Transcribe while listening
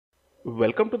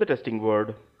Welcome to the testing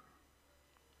world.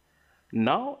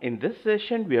 Now in this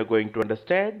session we are going to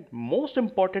understand most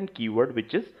important keyword,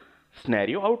 which is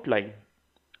scenario outline.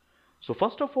 So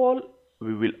first of all,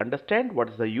 we will understand what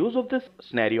is the use of this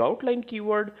scenario outline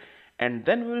keyword, and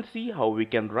then we will see how we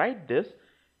can write this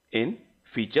in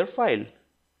feature file.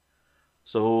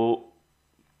 So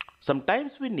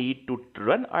sometimes we need to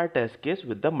run our test case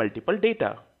with the multiple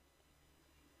data.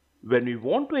 When we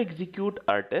want to execute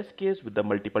our test case with the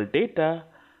multiple data,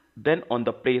 then on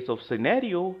the place of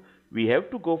scenario, we have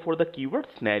to go for the keyword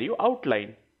scenario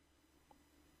outline.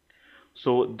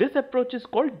 So this approach is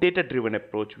called data-driven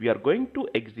approach. We are going to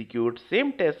execute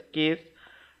same test case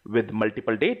with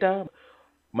multiple data,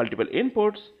 multiple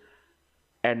inputs,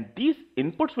 and these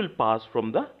inputs will pass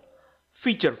from the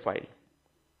feature file.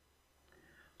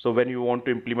 So when you want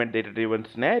to implement data-driven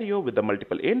scenario with the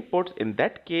multiple inputs, in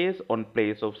that case, on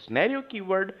place of scenario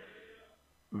keyword,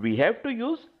 we have to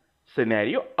use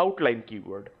scenario outline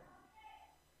keyword.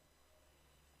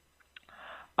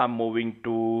 I'm moving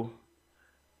to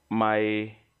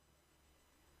my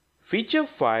feature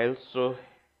file. So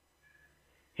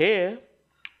here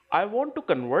I want to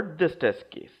convert this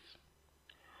test case.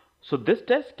 So this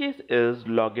test case is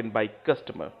login by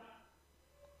customer.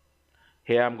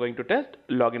 Here I'm going to test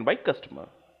login by customer.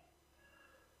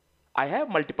 I have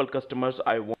multiple customers.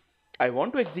 I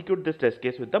want to execute this test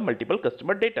case with the multiple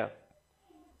customer data.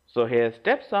 So here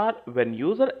steps are: when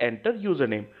user enter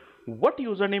username, what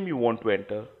username you want to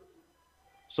enter.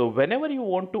 So whenever you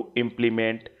want to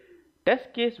implement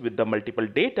test case with the multiple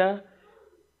data,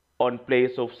 on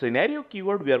place of scenario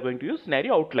keyword, we are going to use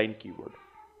scenario outline keyword.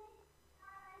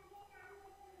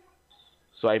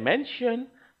 So I mention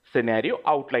scenario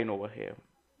outline over here.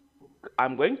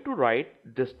 I'm going to write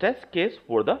this test case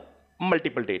for the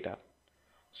multiple data.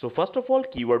 So first of all,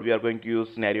 keyword we are going to use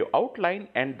scenario outline,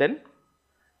 and then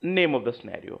name of the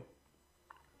scenario.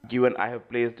 Given I have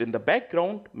placed in the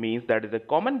background means that is a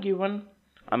common given.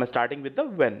 I'm starting with the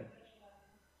when.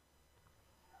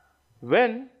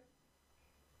 When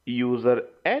user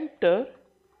enter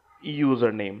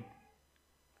username.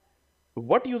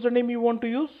 What username you want to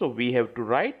use? So we have to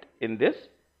write in this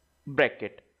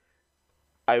bracket.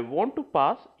 I want to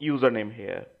pass username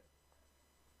here.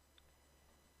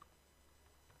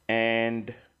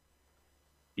 And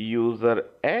user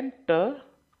enter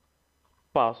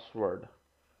password.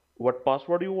 What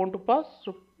password you want to pass?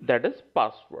 So that is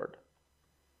password.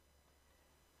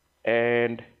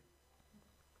 And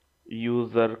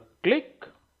user click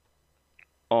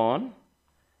on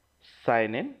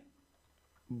sign in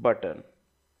button.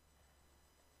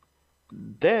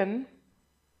 Then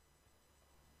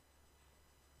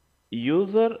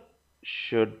user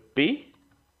should be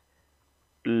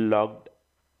logged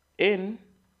in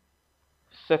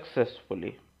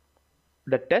successfully.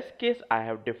 The test case I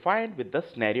have defined with the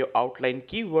scenario outline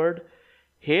keyword.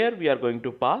 Here we are going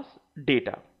to pass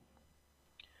data.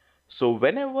 So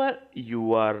whenever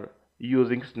you are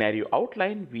using scenario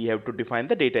outline, we have to define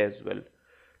the data as well.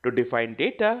 To define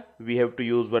data, we have to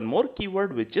use one more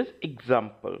keyword, which is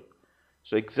example.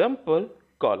 So example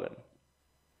colon.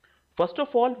 First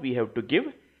of all, we have to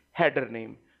give header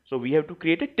name. So we have to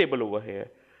create a table over here.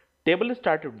 Table is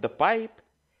started with the pipe.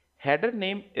 Header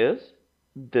name is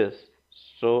this.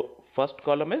 So first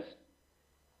column is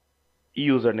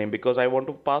username, because I want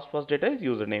to pass first data is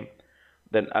username.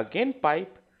 Then again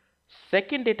pipe.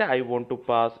 Second data I want to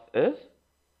pass is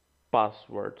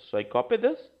password. So I copy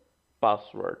this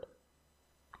password.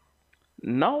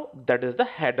 Now that is the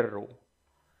header row.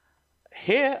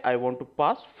 Here I want to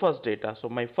pass first data. So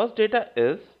my first data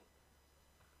is,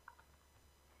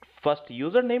 first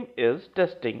username is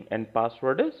testing and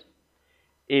password is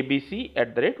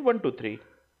abc@123.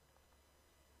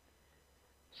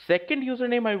 Second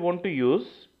username I want to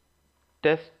use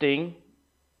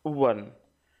testing1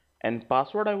 and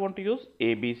password I want to use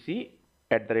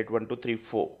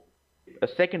abc@1234. A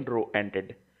second row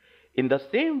ended. In the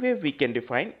same way we can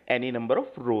define any number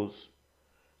of rows.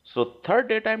 So third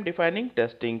data I'm defining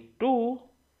testing2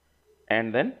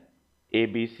 and then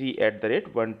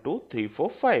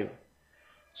abc@12345.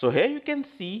 So here you can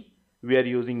see we are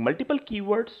using multiple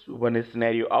keywords. One is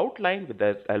scenario outline. With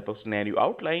the help of scenario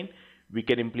outline, we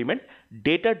can implement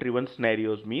data-driven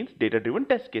scenarios, means data-driven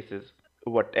test cases.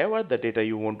 Whatever the data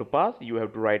you want to pass, you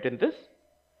have to write in this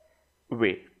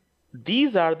way.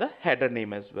 These are the header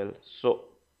name as well. So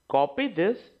copy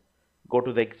this, go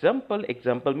to the example.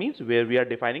 Example means where we are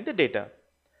defining the data.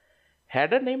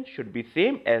 Header name should be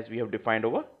same as we have defined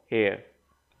over here.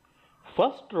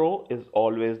 First row is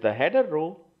always the header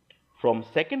row. From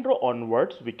second row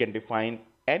onwards, we can define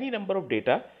any number of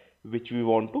data which we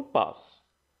want to pass.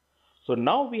 So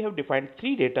now we have defined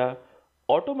three data.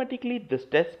 Automatically this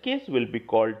test case will be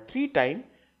called three times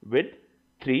with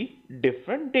three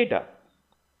different data.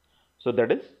 So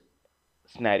that is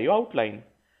scenario outline.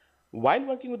 While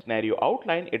working with scenario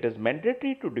outline, it is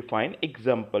mandatory to define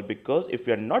example, because if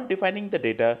you are not defining the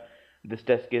data, this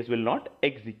test case will not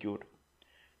execute.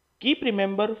 Keep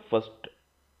remember first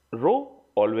row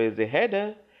always a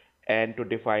header, and to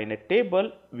define a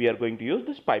table we are going to use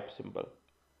this pipe symbol.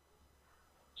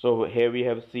 So here we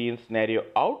have seen scenario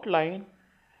outline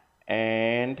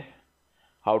and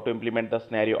how to implement the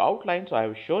scenario outline. So I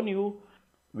have shown you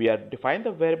we are define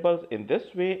the variables in this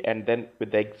way, and then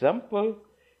with the example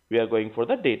we are going for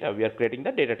the data. We are creating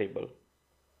the data table.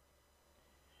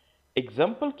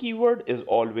 Example keyword is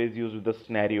always used with the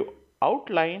scenario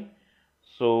outline,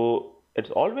 so it's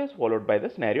always followed by the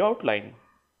scenario outline.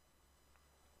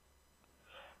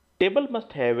 Table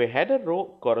must have a header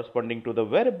row corresponding to the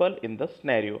variable in the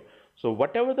scenario. So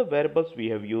whatever the variables we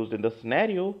have used in the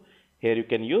scenario, here you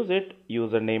can use it,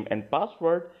 username and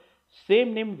password,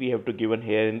 same name we have to given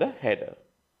here in the header.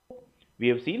 We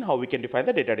have seen how we can define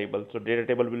the data table. So data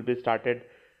table will be started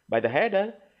by the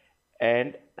header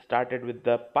and started with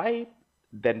the pipe,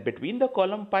 then between the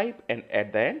column pipe, and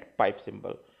at the end pipe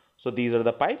symbol. So these are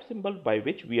the pipe symbols by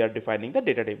which we are defining the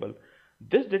data table.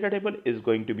 This data table is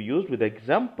going to be used with the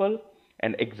example,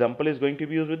 and example is going to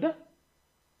be used with the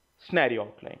scenario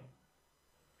outline.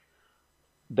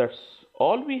 That's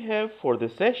all we have for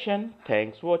this session.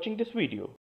 Thanks for watching this video.